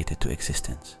dedicated to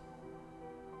existence,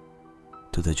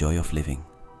 to the joy of living,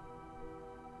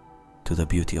 to the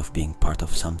beauty of being part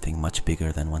of something much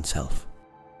bigger than oneself.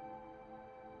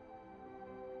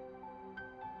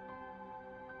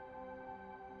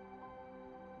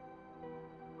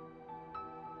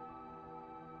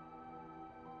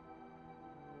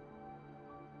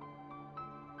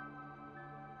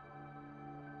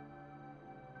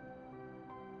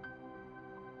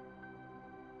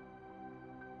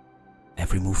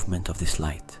 Every movement of this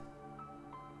light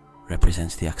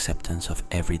represents the acceptance of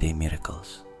everyday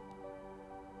miracles.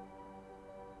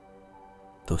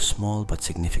 Those small but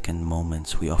significant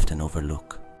moments we often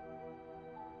overlook.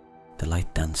 The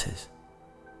light dances,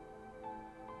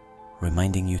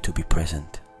 reminding you to be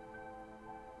present,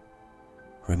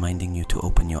 reminding you to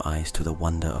open your eyes to the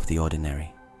wonder of the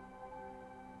ordinary,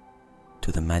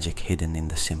 to the magic hidden in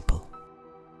the simple.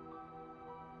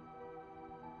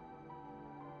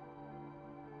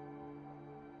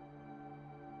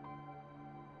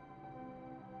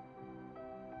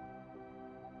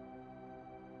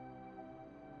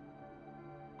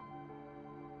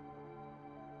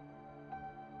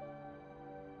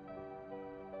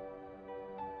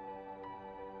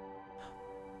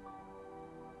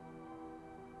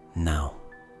 Now,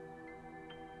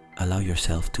 allow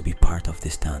yourself to be part of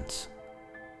this dance.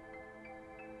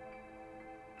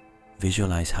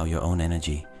 Visualize how your own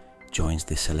energy joins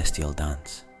this celestial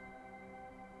dance.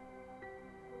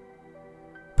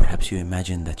 Perhaps you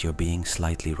imagine that your being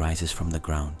slightly rises from the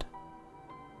ground,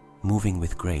 moving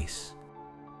with grace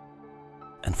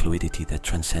and fluidity that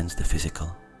transcends the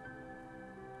physical.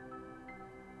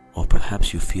 Or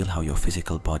perhaps you feel how your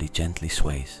physical body gently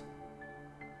sways,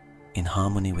 in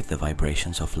harmony with the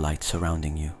vibrations of light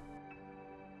surrounding you.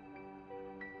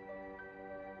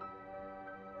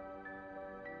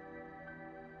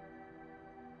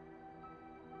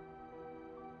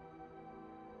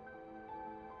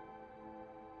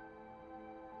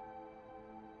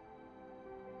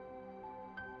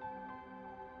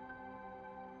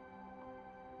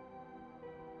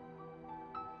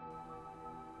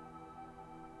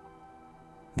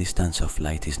 This dance of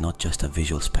light is not just a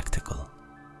visual spectacle.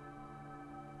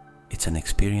 It's an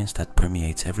experience that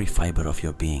permeates every fiber of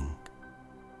your being,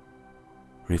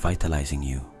 revitalizing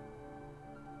you,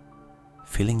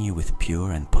 filling you with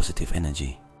pure and positive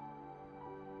energy.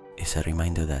 It's a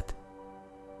reminder that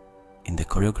in the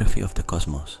choreography of the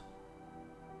cosmos,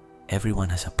 everyone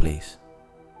has a place,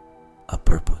 a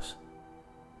purpose,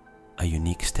 a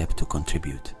unique step to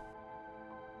contribute.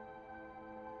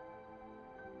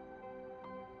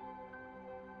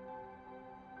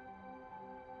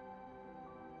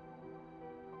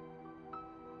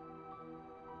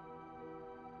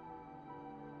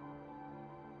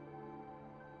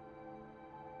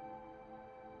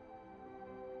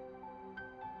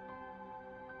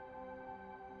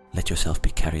 Let yourself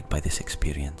be carried by this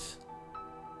experience,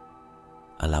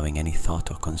 allowing any thought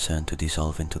or concern to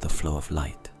dissolve into the flow of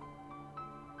light,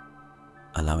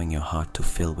 allowing your heart to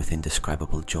fill with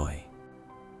indescribable joy.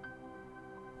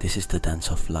 This is the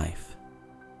dance of life,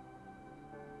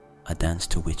 a dance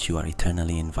to which you are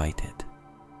eternally invited,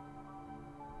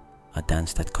 a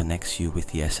dance that connects you with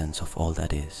the essence of all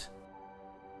that is.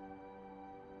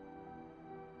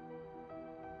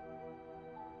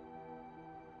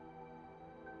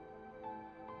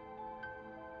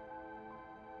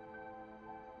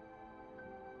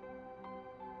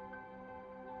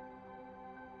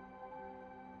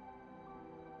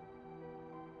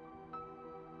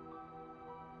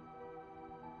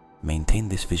 Maintain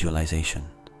this visualization,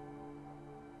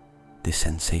 this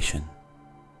sensation,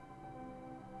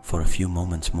 for a few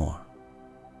moments more,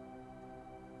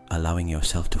 allowing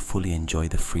yourself to fully enjoy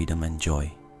the freedom and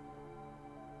joy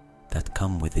that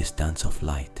come with this dance of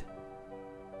light.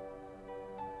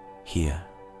 Here,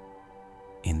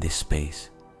 in this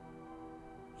space,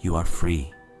 you are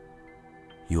free,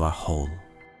 you are whole,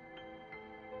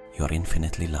 you are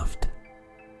infinitely loved.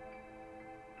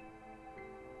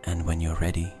 And when you're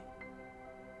ready,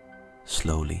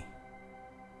 slowly,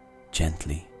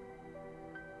 gently,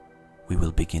 we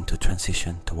will begin to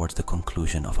transition towards the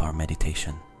conclusion of our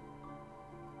meditation,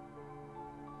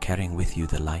 carrying with you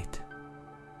the light,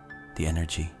 the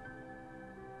energy,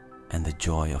 and the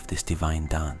joy of this divine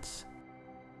dance.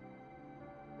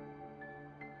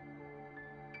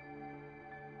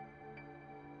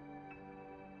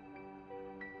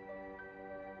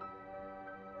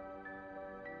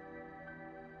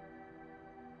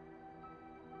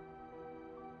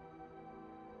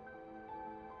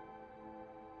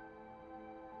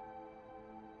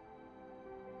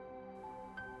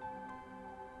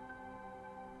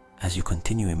 As you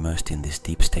continue immersed in this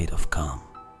deep state of calm,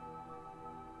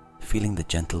 feeling the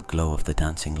gentle glow of the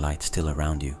dancing light still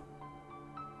around you,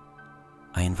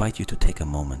 I invite you to take a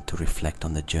moment to reflect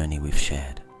on the journey we've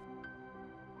shared.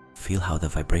 Feel how the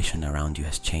vibration around you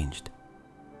has changed,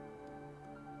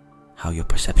 how your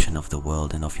perception of the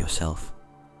world and of yourself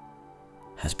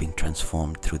has been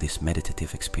transformed through this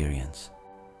meditative experience.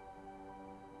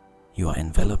 You are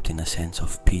enveloped in a sense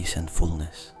of peace and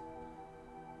fullness,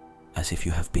 as if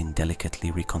you have been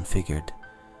delicately reconfigured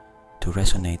to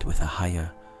resonate with a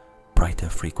higher, brighter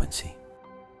frequency.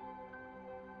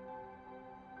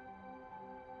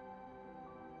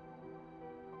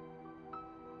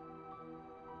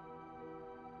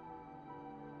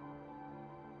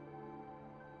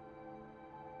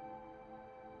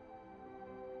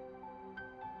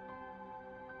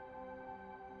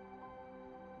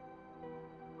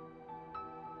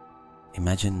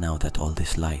 Imagine now that all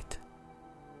this light,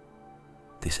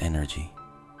 this energy,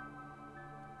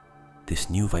 this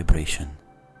new vibration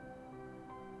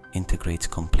integrates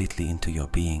completely into your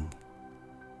being.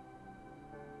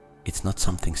 It's not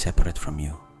something separate from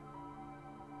you.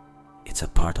 It's a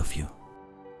part of you.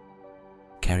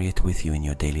 Carry it with you in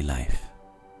your daily life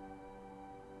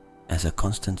as a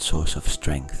constant source of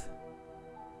strength,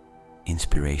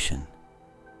 inspiration,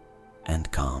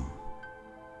 and calm.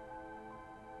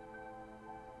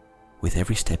 With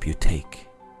every step you take,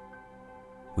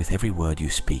 with every word you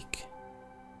speak,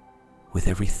 with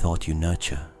every thought you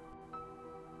nurture,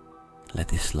 let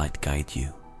this light guide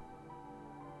you,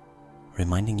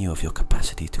 reminding you of your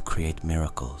capacity to create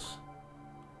miracles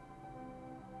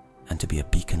and to be a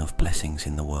beacon of blessings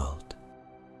in the world.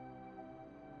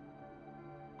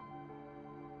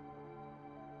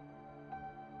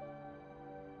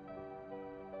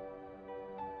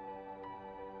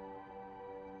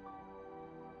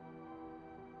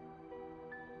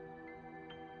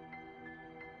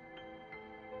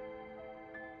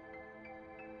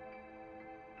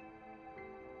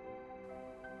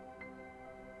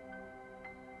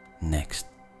 Next,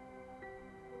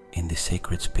 in this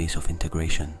sacred space of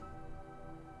integration,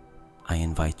 I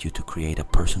invite you to create a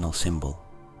personal symbol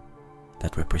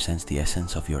that represents the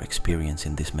essence of your experience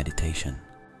in this meditation.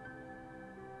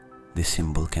 This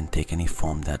symbol can take any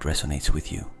form that resonates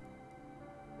with you.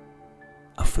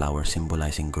 A flower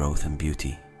symbolizing growth and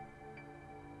beauty,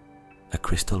 a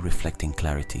crystal reflecting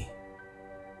clarity,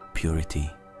 purity,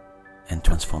 and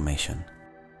transformation,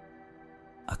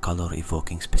 a color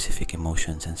evoking specific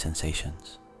emotions and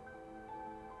sensations,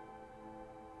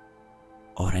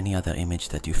 or any other image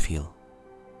that you feel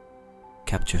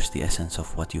captures the essence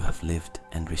of what you have lived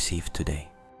and received today.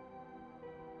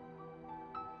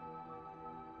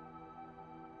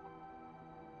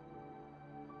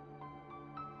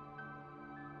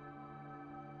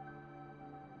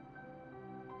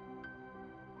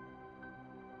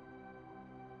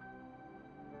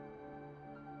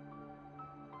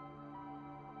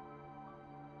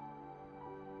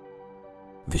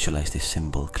 Visualize this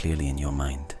symbol clearly in your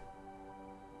mind.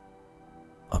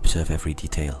 Observe every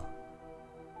detail,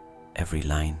 every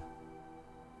line,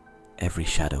 every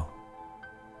shadow,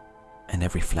 and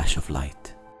every flash of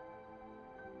light.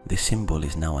 This symbol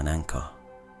is now an anchor,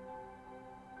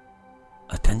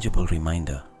 a tangible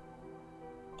reminder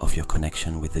of your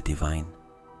connection with the divine,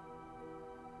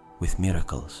 with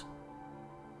miracles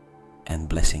and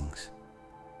blessings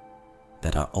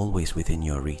that are always within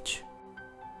your reach.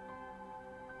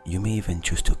 You may even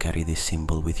choose to carry this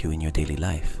symbol with you in your daily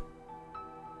life,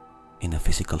 in a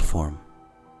physical form,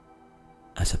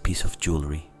 as a piece of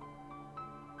jewelry,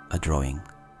 a drawing,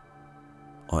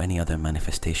 or any other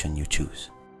manifestation you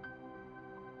choose.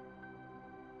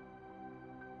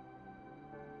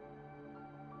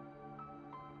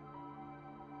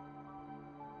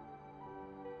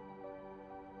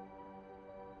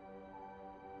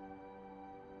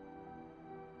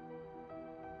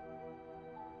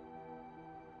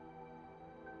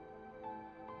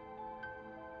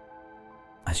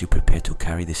 As you prepare to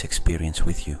carry this experience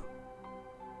with you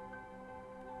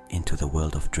into the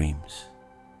world of dreams,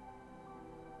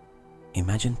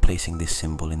 imagine placing this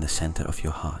symbol in the center of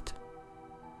your heart.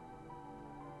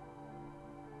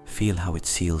 Feel how it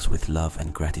seals with love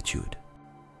and gratitude,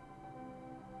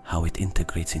 how it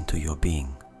integrates into your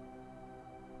being,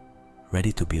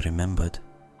 ready to be remembered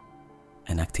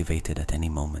and activated at any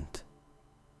moment.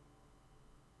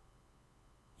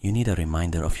 You need a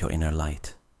reminder of your inner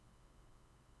light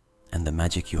and the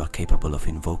magic you are capable of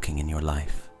invoking in your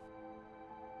life.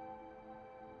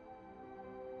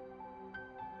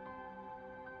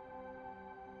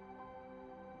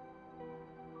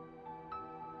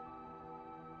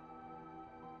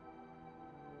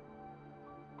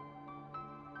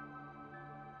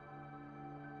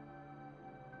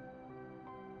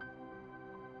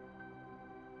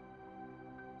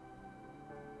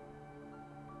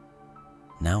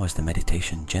 Now, as the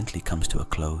meditation gently comes to a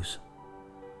close,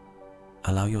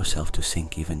 allow yourself to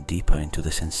sink even deeper into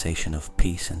the sensation of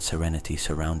peace and serenity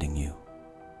surrounding you.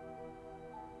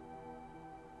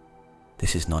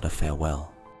 This is not a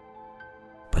farewell,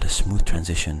 but a smooth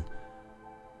transition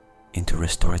into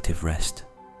restorative rest,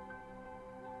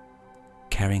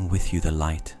 carrying with you the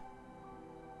light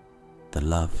the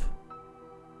love,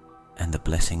 and the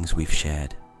blessings we've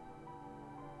shared.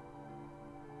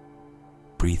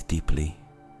 Breathe deeply,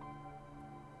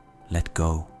 let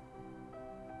go,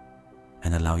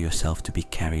 and allow yourself to be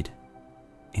carried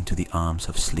into the arms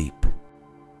of sleep,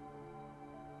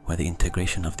 where the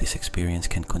integration of this experience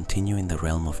can continue in the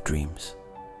realm of dreams,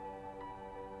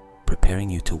 preparing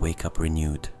you to wake up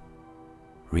renewed,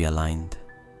 realigned,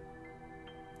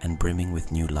 and brimming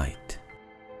with new light.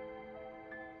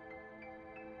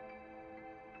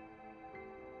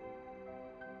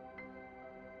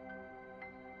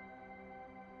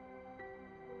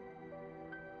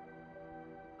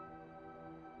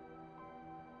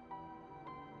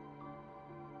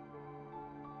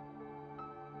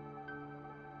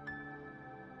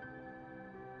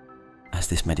 As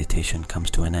this meditation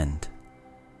comes to an end,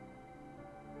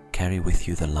 carry with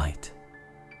you the light,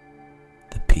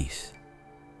 the peace,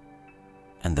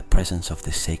 and the presence of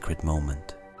this sacred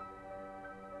moment.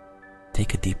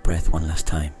 Take a deep breath one last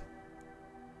time,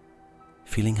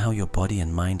 feeling how your body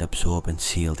and mind absorb and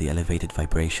seal the elevated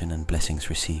vibration and blessings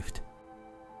received.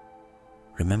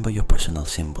 Remember your personal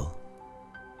symbol,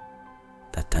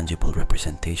 that tangible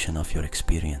representation of your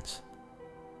experience,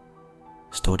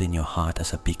 stored in your heart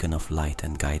as a beacon of light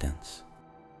and guidance.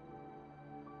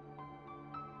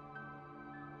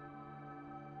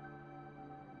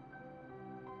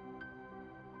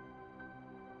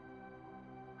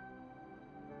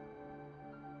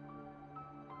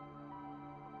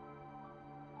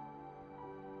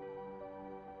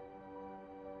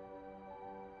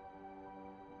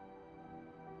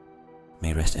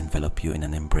 May rest envelop you in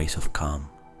an embrace of calm,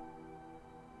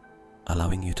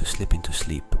 allowing you to slip into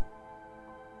sleep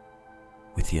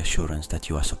with the assurance that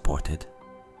you are supported,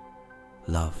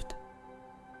 loved,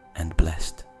 and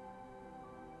blessed.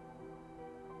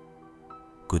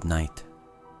 Good night,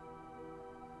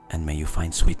 and may you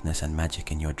find sweetness and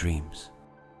magic in your dreams.